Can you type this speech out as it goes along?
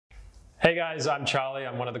Hey guys, I'm Charlie.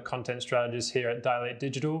 I'm one of the content strategists here at Dilate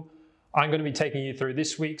Digital. I'm going to be taking you through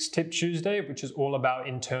this week's Tip Tuesday, which is all about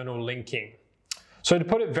internal linking. So to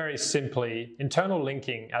put it very simply, internal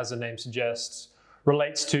linking, as the name suggests,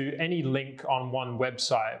 relates to any link on one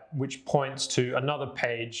website which points to another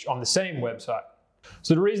page on the same website.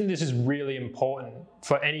 So the reason this is really important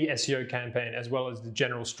for any SEO campaign, as well as the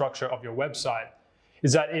general structure of your website,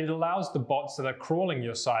 is that it allows the bots that are crawling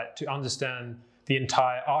your site to understand the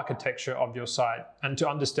entire architecture of your site and to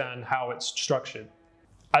understand how it's structured.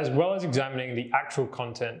 As well as examining the actual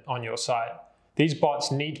content on your site, these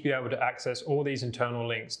bots need to be able to access all these internal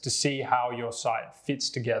links to see how your site fits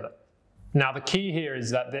together. Now, the key here is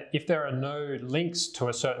that if there are no links to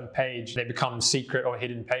a certain page, they become secret or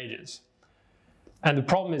hidden pages. And the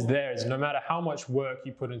problem is no matter how much work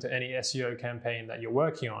you put into any SEO campaign that you're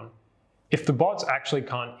working on, if the bots actually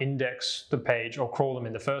can't index the page or crawl them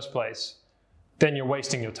in the first place, then you're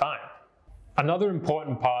wasting your time. Another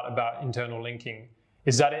important part about internal linking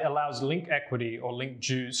is that it allows link equity or link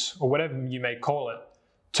juice, or whatever you may call it,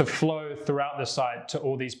 to flow throughout the site to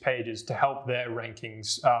all these pages to help their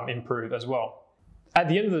rankings improve as well. At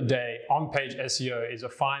the end of the day, on-page SEO is a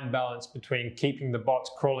fine balance between keeping the bots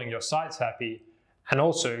crawling your sites happy and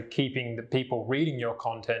also keeping the people reading your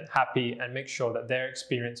content happy and make sure that their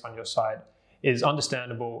experience on your site is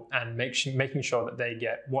understandable and making sure that they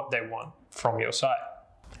get what they want from your site.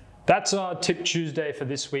 That's our Tip Tuesday for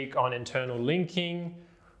this week on internal linking.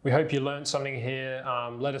 We hope you learned something here.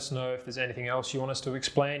 Let us know if there's anything else you want us to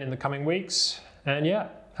explain in the coming weeks. And yeah,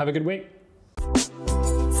 have a good week.